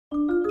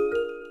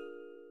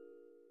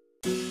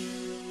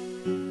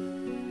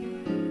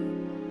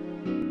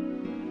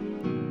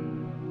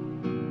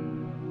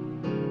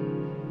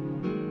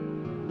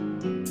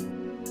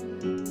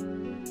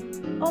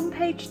On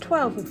page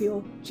 12 of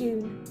your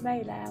June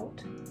mail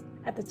out,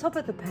 at the top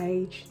of the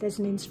page there's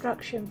an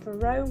instruction for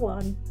row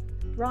 1,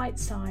 right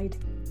side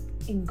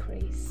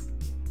increase.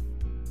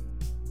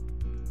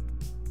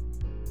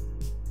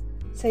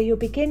 So you're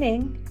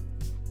beginning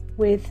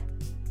with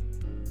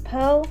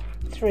purl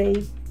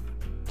 3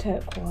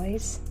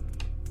 turquoise,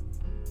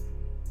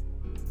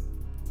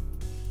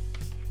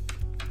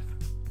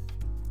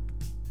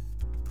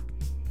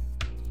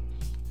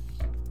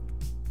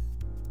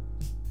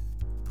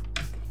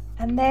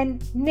 and then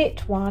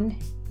knit 1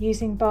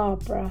 using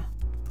Barbara.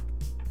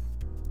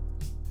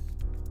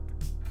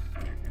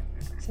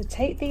 So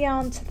take the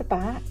yarn to the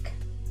back,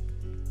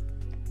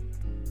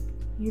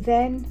 you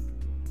then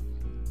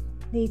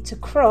need to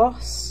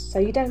cross, so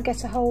you don't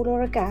get a hole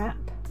or a gap,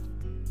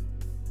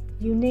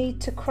 you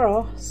need to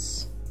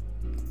cross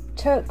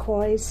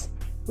turquoise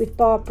with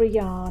Barbara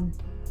yarn,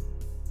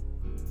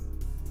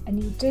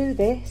 and you do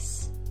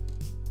this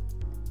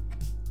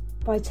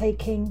by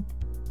taking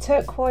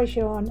turquoise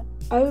yarn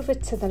over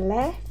to the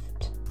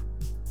left,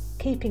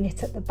 keeping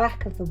it at the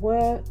back of the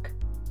work,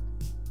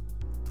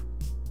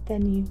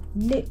 then you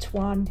knit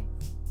 1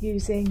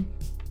 using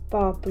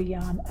Barbara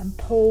yarn and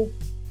pull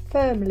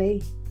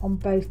firmly on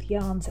both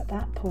yarns at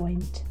that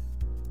point.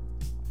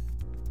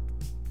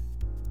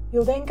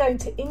 You're then going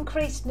to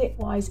increase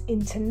knitwise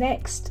into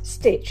next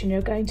stitch, and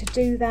you're going to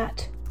do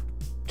that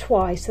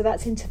twice, so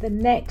that's into the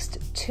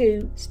next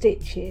 2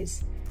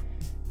 stitches.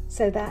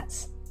 So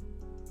that's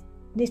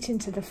knit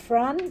into the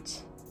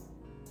front,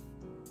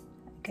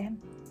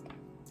 again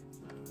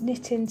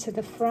knit into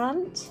the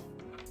front,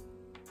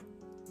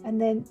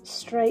 and then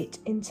straight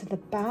into the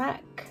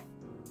back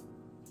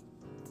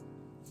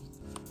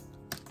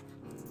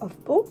of,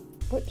 oh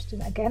whoops, do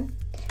that again,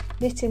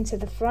 knit into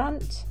the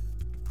front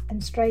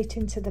and straight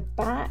into the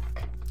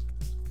back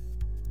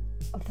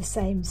of the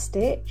same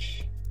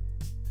stitch,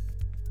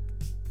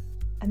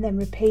 and then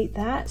repeat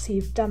that. So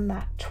you've done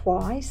that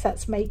twice,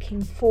 that's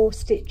making 4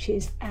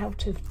 stitches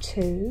out of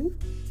 2,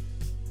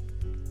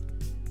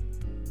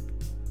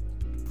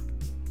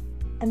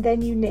 and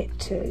then you knit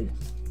 2,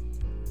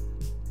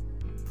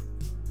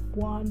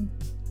 1,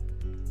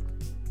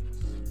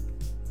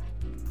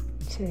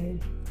 2,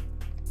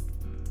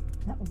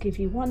 that will give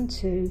you 1,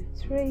 2,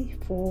 3,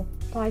 4,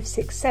 5,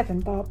 6, 7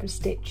 Barbara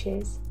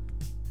stitches.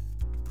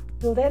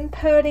 You're then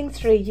purling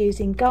 3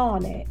 using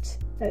garnet.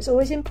 Now it's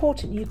always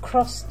important you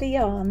cross the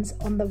yarns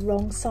on the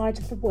wrong side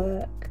of the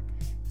work.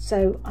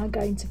 So I'm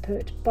going to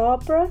put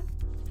Barbara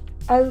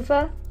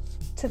over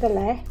to the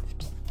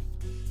left,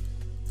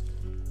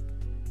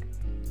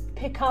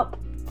 pick up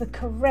the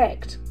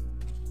correct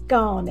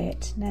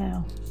garnet.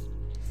 Now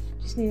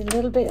just need a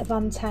little bit of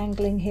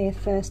untangling here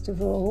first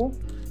of all,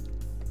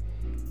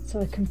 so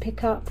I can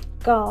pick up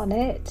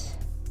garnet.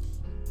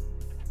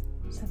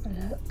 Let's have a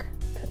look,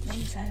 put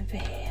these over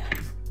here.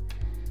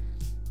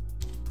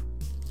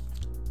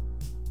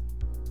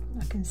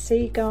 I can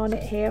see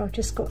garnet here, I've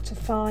just got to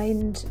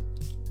find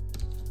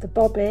the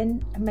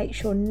bobbin and make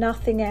sure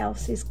nothing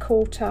else is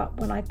caught up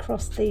when I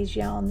cross these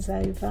yarns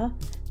over.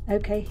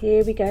 Okay,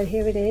 here we go,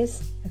 here it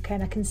is. Okay,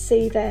 and I can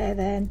see there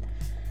then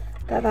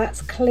that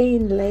that's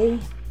cleanly,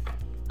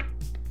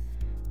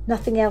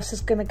 nothing else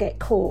is going to get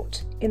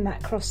caught in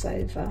that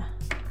crossover.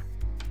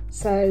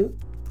 So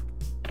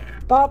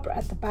Barbara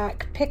at the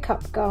back, pick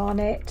up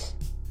garnet,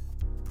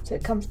 so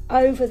it comes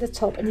over the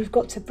top, and you've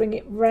got to bring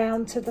it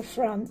round to the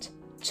front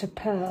to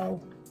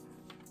purl.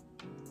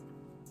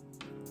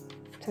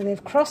 So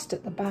they've crossed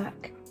at the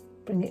back,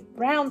 bring it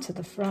round to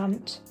the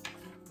front,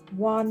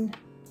 1,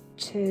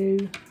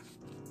 2,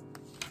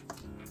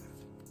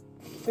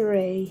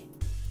 3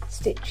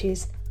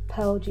 stitches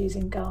purled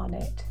using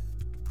garnet.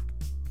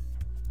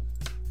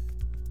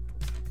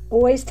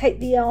 Always take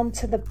the yarn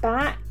to the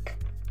back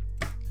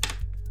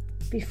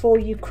before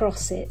you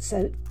cross it,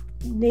 so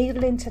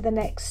needle into the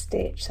next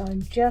stitch. So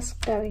I'm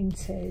just going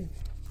to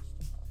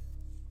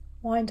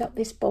wind up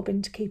this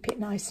bobbin to keep it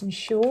nice and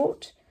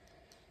short,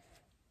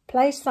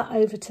 place that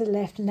over to the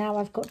left. Now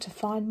I've got to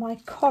find my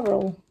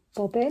coral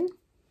bobbin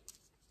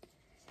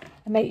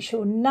and make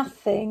sure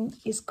nothing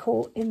is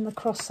caught in the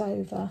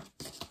crossover.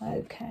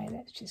 Okay,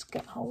 let's just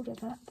get hold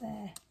of that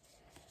there.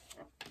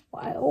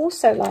 What I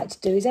also like to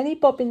do is any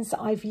bobbins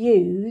that I've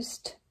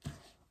used,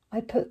 I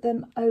put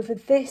them over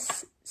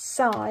this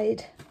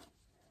side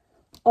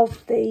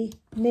of the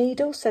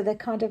needle, so they're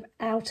kind of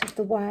out of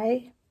the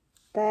way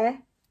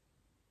there.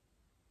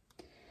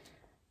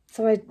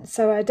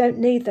 So I don't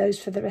need those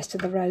for the rest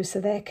of the row, so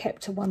they're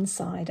kept to one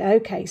side.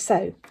 Okay,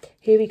 so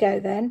here we go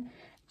then.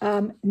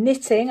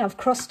 Knitting, I've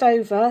crossed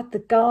over the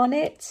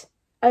garnet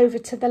over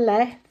to the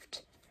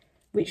left,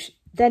 which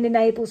then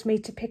enables me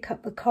to pick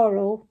up the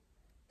coral,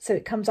 so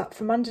it comes up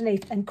from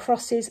underneath and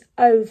crosses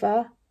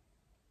over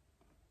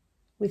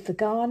with the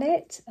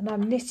garnet, and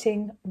I'm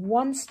knitting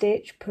 1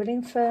 stitch,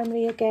 pulling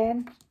firmly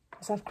again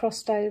as I've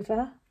crossed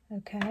over.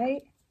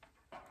 Okay.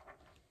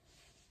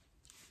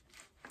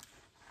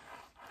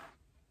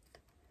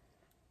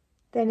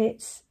 Then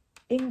it's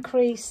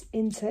increase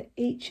into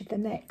each of the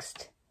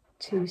next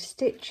 2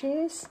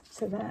 stitches,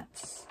 so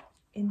that's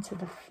into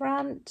the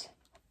front,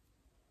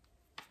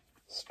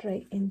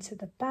 straight into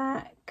the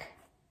back,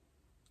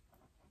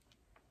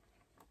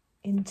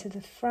 into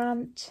the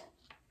front,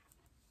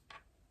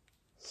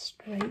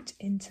 straight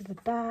into the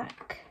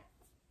back.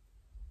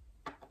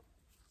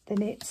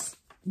 Then it's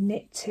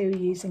knit 2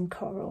 using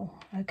coral.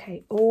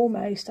 Okay,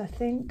 almost, I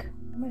think,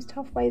 almost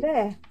halfway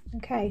there.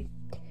 Okay,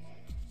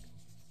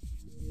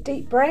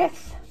 deep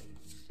breath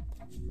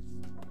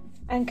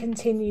and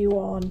continue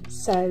on.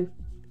 So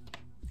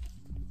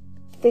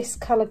this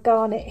colour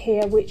garnet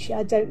here, which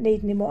I don't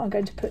need anymore, I'm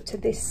going to put to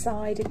this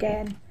side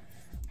again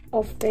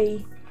of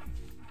the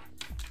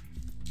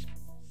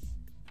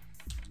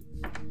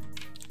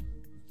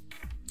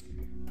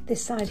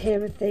this side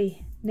here of the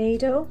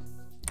needle.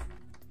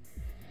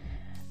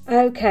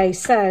 Okay,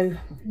 so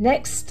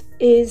next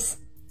is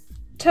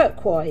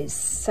turquoise.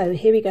 So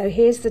here we go,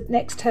 here's the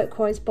next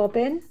turquoise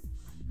bobbin.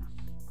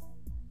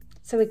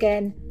 So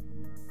again,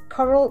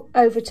 coral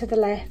over to the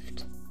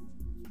left,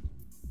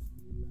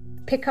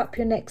 pick up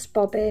your next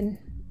bobbin,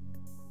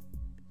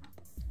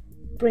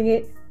 bring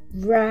it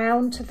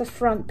round to the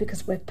front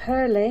because we're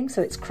purling,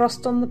 so it's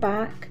crossed on the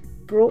back,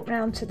 brought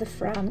round to the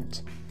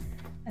front,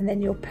 and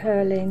then you're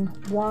purling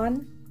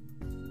 1,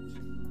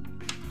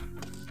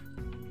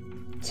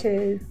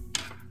 2,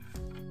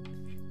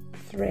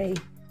 3.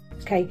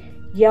 Okay,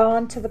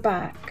 yarn to the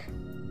back,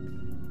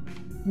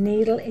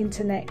 needle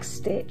into next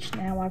stitch.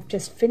 Now I've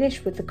just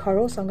finished with the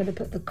coral, so I'm going to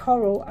put the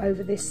coral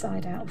over this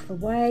side out of the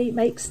way. It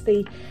makes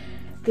the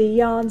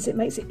yarns, it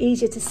makes it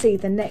easier to see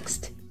the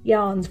next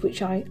yarns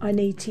which I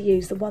need to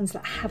use, the ones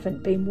that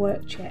haven't been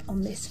worked yet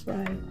on this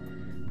row.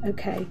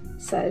 Okay,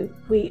 so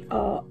we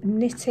are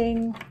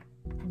knitting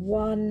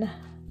 1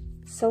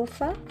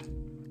 sulphur.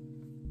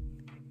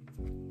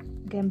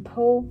 Again,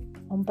 pull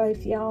on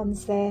both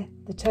yarns there,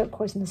 the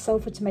turquoise and the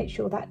sulphur, to make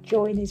sure that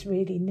join is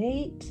really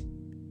neat.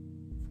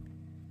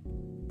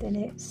 Then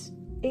it's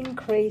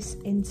increase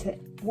into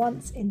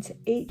once into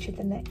each of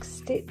the next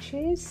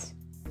stitches.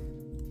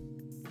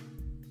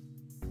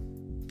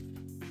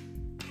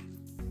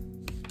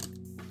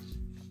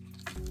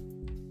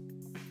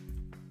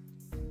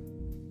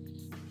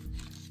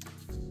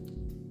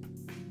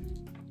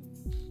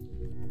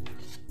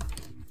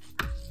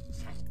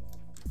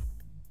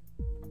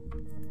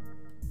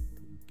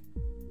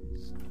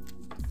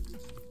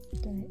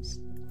 Then it's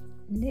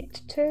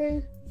knit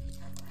 2.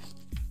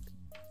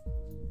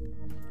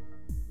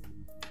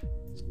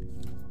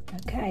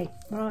 Okay,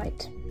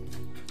 right,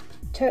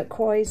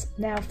 turquoise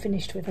now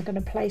finished with. I'm going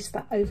to place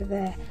that over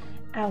there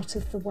out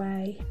of the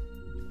way.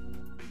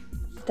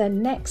 The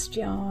next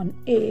yarn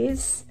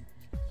is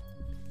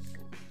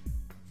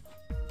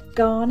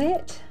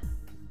garnet.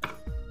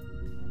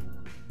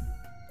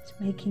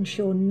 Just making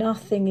sure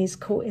nothing is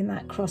caught in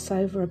that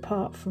crossover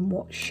apart from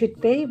what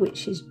should be,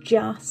 which is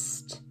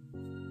just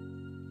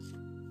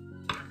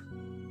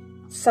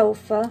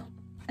sulphur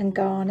and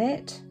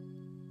garnet.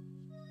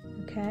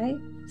 Okay,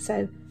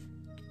 so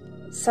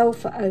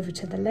sulphur over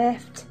to the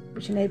left,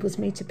 which enables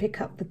me to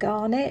pick up the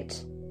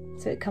garnet,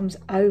 so it comes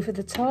over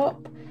the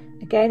top.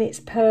 Again, it's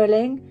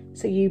purling,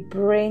 so you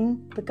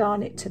bring the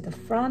garnet to the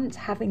front,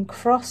 having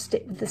crossed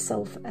it with the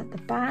sulphur at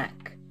the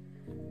back,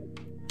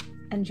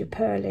 and you're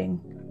purling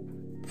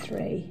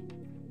 3.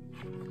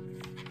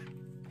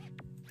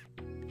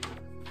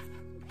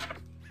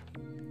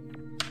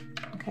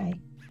 Okay,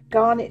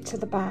 garnet to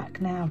the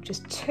back now,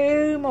 just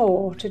 2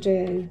 more to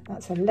do.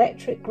 That's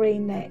electric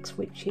green next,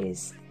 which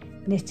is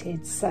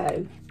knitted. So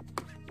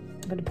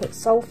I'm going to put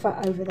sulphur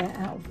over there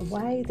out of the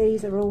way.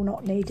 These are all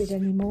not needed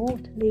anymore,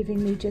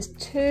 leaving me just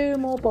 2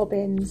 more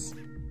bobbins.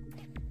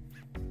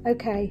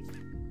 Okay,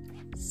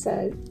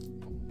 so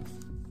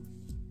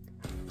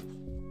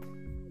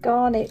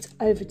garnet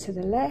over to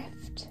the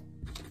left,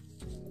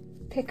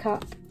 pick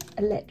up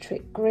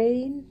electric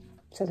green,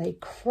 so they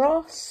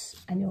cross,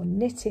 and you're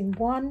knitting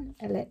 1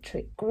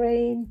 electric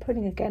green,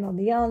 putting again on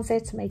the yarns there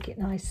to make it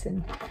nice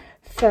and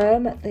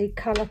firm at the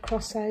colour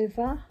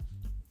crossover.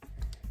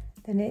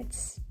 Then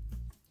it's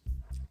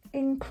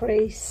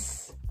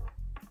increase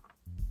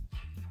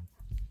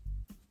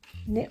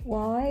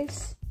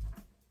knitwise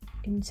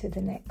into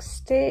the next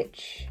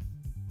stitch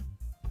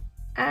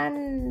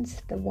and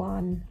the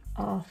one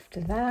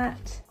after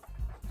that.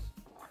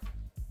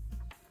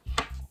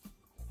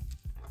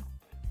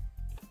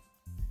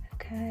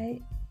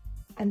 Okay,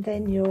 and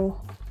then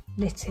you're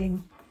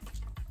knitting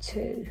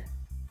 2.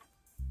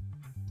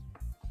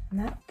 And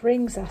that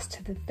brings us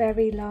to the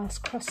very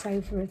last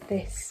crossover of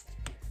this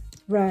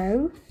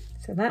row.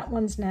 So that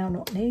one's now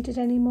not needed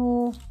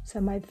anymore. So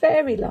my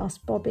very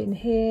last bobbin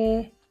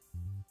here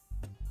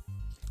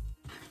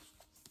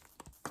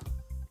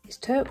is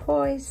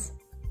turquoise,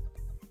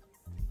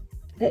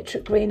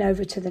 electric green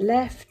over to the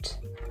left,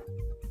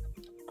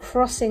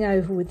 crossing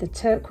over with the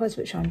turquoise,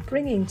 which I'm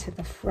bringing to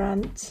the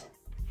front,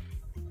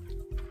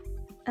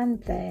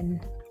 and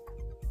then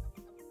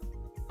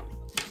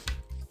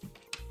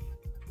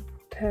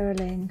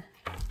purling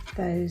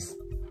those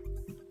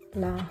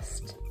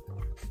last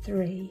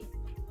 3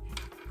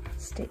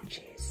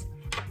 stitches.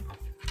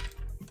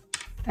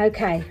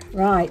 Okay,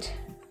 right.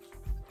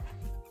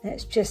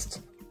 Let's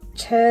just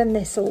turn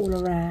this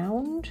all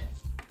around.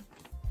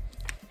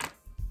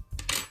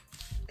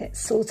 Let's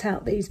sort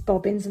out these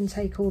bobbins and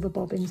take all the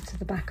bobbins to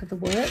the back of the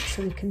work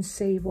so we can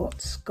see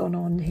what's gone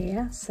on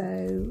here.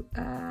 So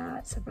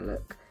let's have a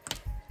look.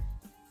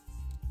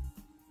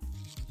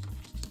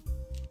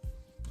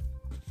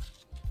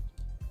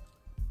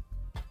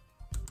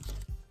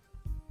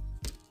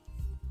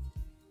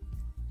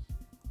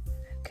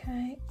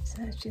 Okay,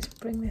 so let's just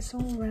bring this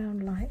all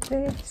around like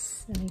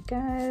this. There we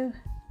go.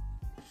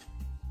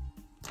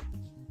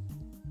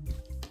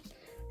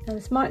 Now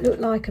this might look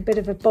like a bit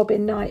of a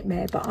bobbin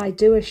nightmare, but I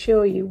do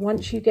assure you,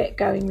 once you get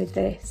going with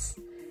this,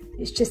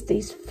 it's just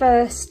these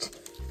first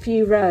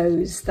few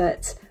rows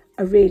that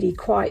are really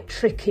quite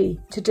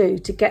tricky to do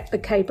to get the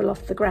cable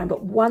off the ground.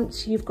 But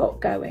once you've got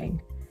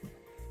going,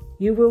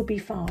 you will be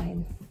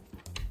fine.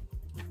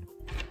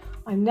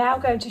 I'm now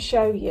going to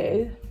show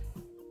you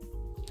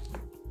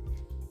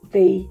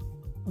the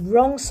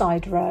wrong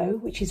side row,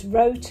 which is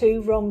row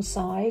 2, wrong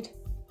side.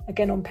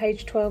 Again on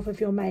page 12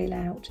 of your mail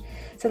out.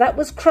 So that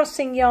was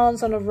crossing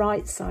yarns on a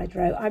right side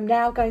row. I'm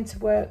now going to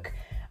work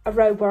a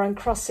row where I'm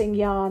crossing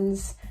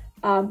yarns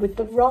with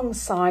the wrong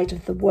side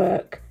of the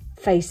work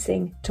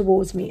facing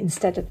towards me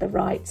instead of the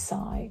right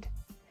side.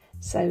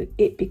 So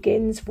it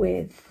begins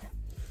with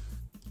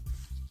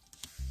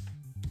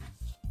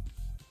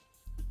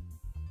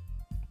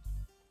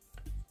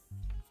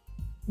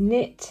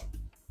knit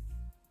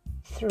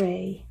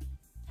 3.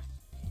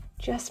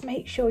 Just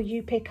make sure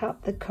you pick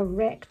up the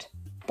correct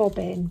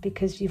bobbin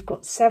because you've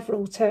got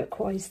several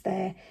turquoise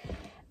there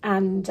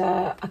and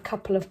a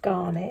couple of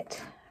garnet.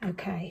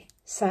 Okay,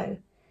 so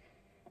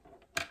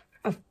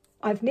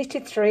I've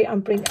knitted 3.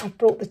 I've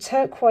brought the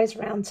turquoise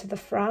round to the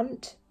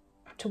front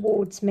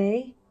towards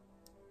me,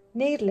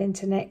 needle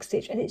into next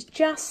stitch, and it's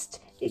just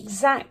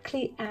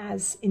exactly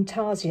as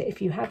intarsia,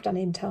 if you have done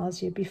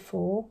intarsia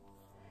before,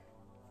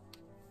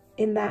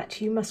 in that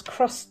you must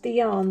cross the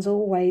yarns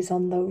always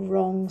on the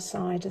wrong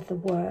side of the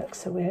work.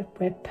 So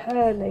we're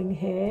purling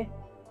here,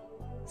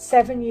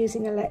 7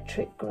 using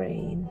electric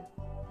green.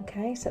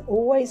 Okay, so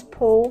always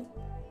pull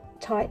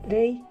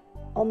tightly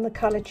on the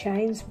colour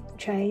change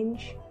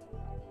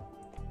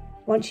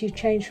once you've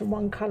changed from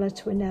one colour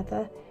to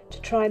another,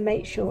 to try and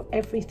make sure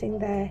everything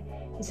there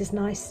is as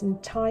nice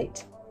and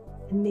tight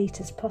and neat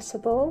as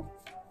possible.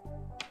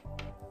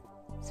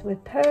 So we're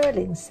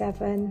purling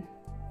 7.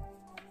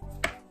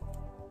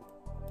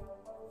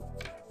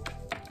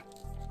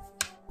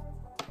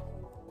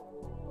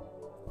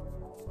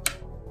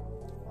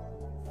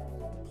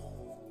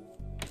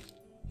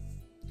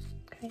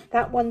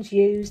 That one's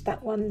used,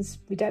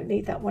 we don't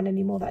need that one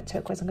anymore, that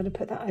turquoise. I'm going to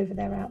put that over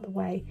there out the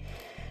way.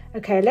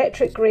 Okay,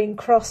 electric green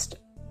crossed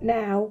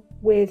now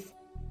with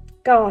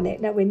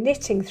garnet. Now we're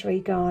knitting 3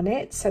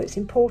 garnet, so it's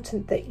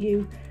important that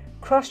you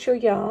cross your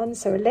yarn.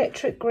 So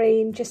electric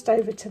green just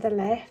over to the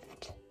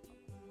left,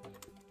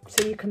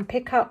 so you can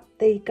pick up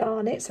the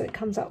garnet so it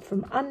comes up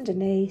from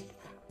underneath.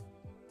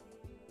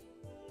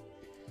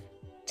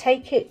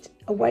 Take it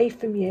away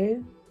from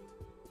you,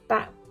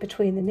 back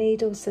between the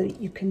needles, so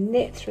that you can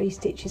knit 3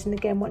 stitches. And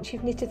again, once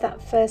you've knitted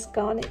that first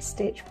garnet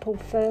stitch, pull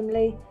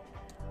firmly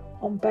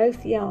on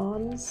both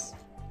yarns.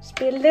 Just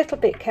be a little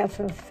bit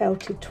careful of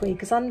felted tweed,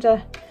 because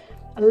under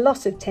a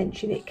lot of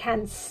tension it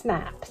can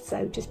snap,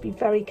 so just be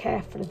very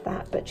careful of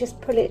that, but just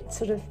pull it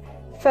sort of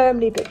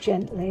firmly but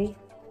gently.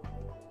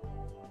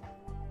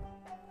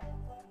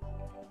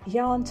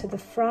 Yarn to the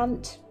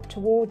front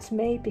towards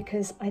me,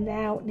 because I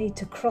now need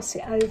to cross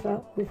it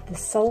over with the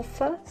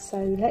sulphur. So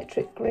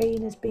electric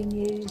green has been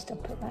used. I'll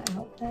put that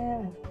out there,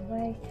 out of the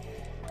way.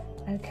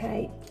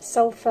 Okay,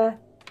 sulphur,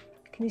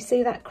 can you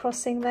see that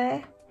crossing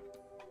there?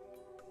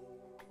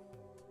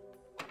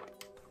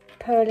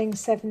 Purling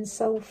 7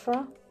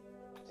 sulphur,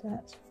 so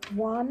that's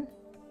 1.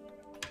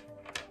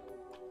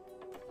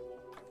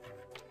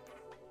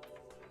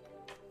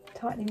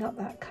 Tightening up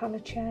that colour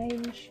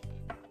change.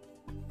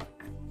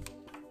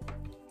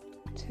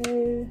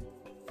 2,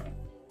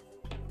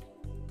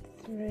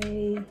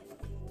 3,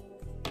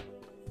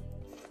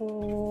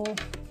 4,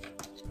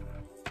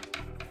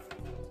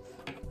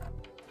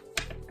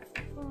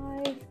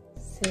 5,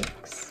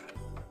 6,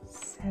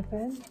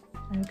 7.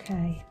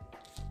 Okay,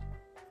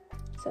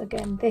 so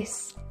again,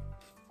 this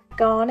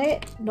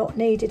garnet not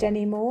needed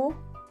anymore,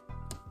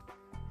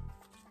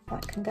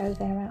 that can go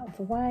there out of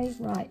the way.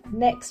 Right,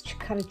 next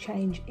colour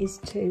change is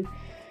to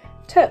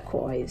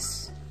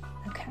turquoise.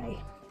 Okay,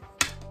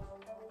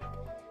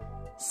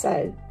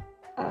 so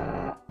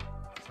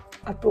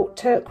I brought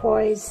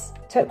turquoise.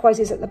 Turquoise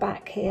is at the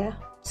back here.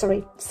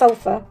 Sorry,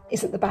 sulphur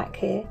is at the back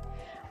here.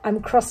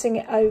 I'm crossing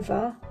it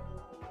over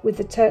with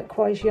the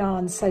turquoise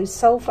yarn. So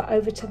sulphur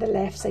over to the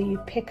left, so you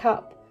pick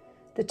up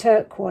the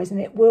turquoise and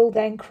it will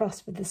then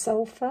cross with the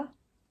sulphur,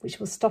 which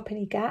will stop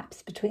any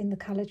gaps between the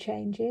colour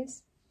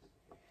changes.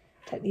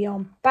 Take the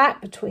yarn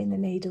back between the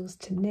needles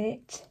to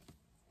knit.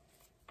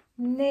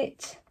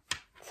 Knit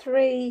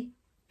 3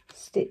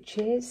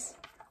 stitches.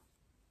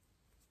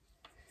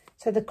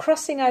 So the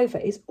crossing over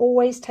is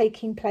always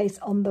taking place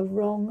on the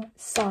wrong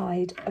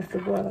side of the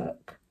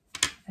work.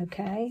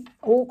 Okay,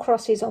 all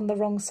crosses on the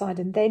wrong side,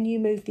 and then you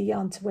move the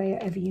yarn to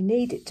wherever you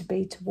need it to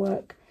be to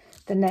work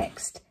the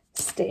next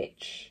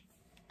stitch.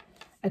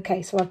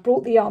 Okay, so I've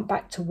brought the yarn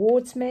back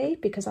towards me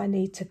because I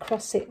need to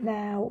cross it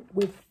now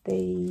with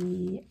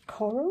the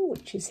coral,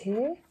 which is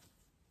here.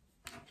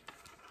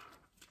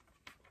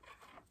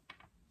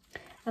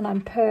 And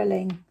I'm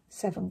purling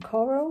 7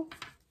 coral.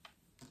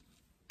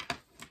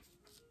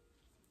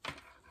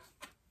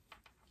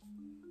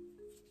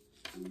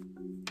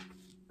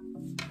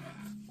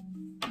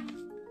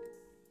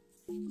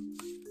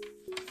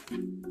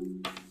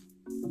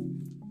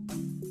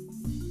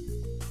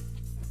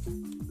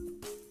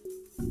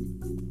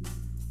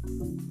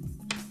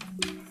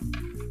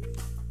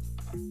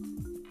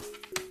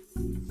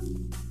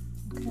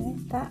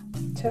 That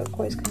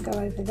turquoise can go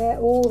over there.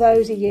 All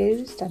those are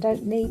used. I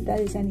don't need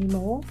those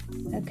anymore.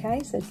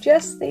 Okay, so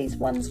just these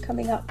ones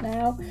coming up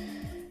now.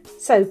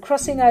 So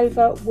crossing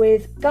over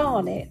with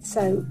garnet.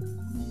 So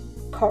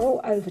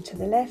coral over to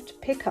the left,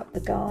 pick up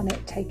the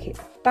garnet, take it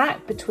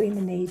back between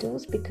the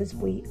needles because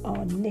we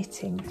are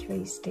knitting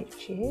 3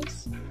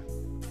 stitches.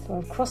 So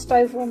I've crossed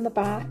over on the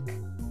back,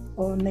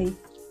 or on the,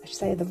 I should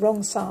say, the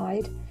wrong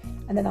side,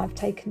 and then I've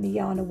taken the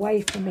yarn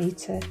away from me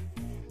to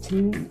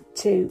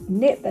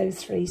knit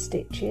those 3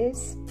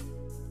 stitches.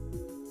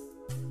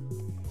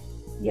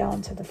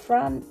 Yarn to the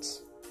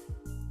front,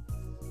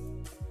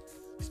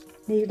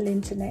 needle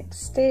into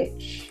next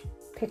stitch,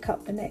 pick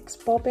up the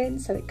next bobbin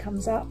so it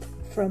comes up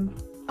from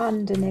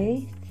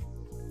underneath,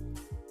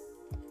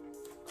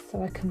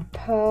 so I can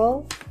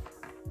purl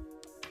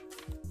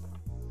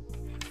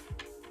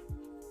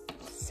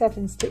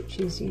 7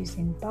 stitches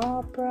using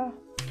Barbara.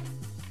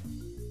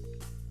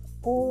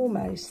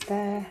 Almost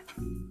there.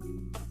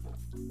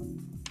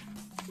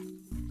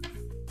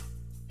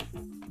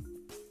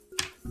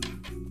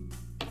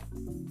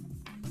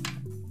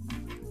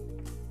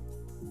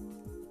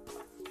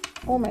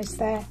 Almost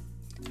there.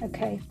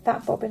 Okay,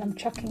 that bobbin I'm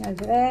chucking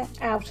over there,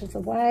 out of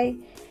the way.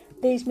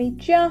 Leaves me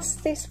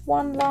just this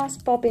one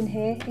last bobbin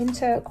here in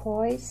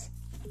turquoise.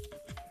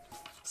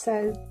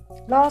 So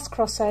last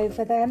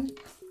crossover then.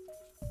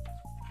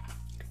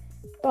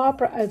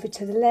 Barbara over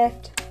to the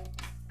left,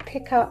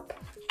 pick up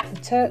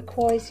the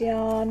turquoise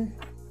yarn,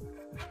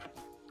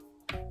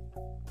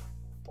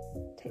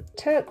 take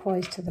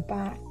turquoise to the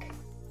back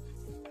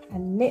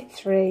and knit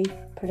 3,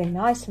 putting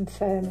nice and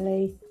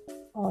firmly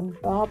on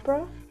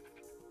Barbara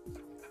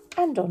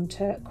and on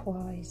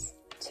turquoise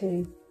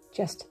to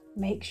just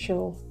make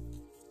sure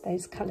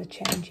those colour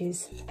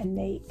changes are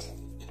neat.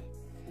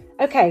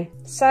 Okay,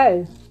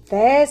 so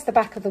there's the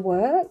back of the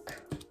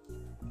work.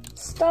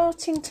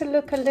 Starting to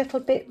look a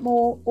little bit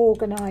more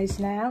organised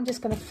now. I'm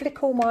just going to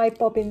flick all my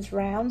bobbins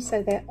round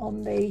so they're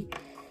on the,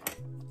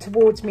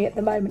 towards me at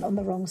the moment on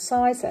the wrong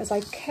side. So as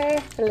I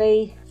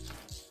carefully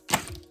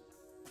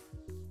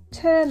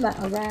turn that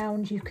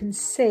around, you can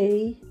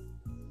see,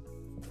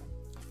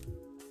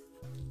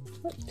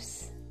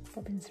 whoops,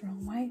 bobbin's the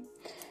wrong way.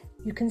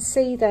 You can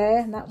see there,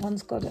 and that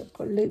one's got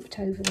looped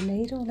over the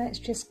needle. Let's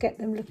just get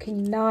them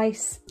looking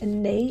nice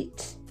and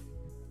neat.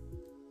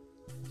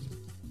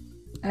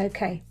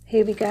 Okay,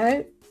 here we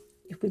go.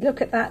 If we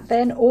look at that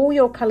then, all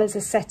your colours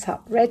are set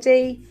up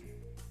ready.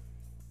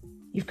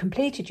 You've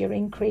completed your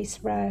increase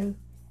row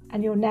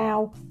and you're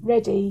now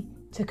ready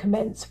to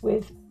commence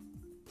with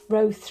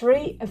row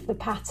 3 of the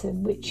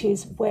pattern, which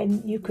is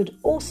when you could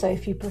also,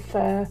 if you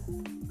prefer,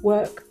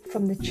 work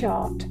from the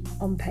chart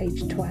on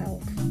page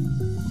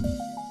 12.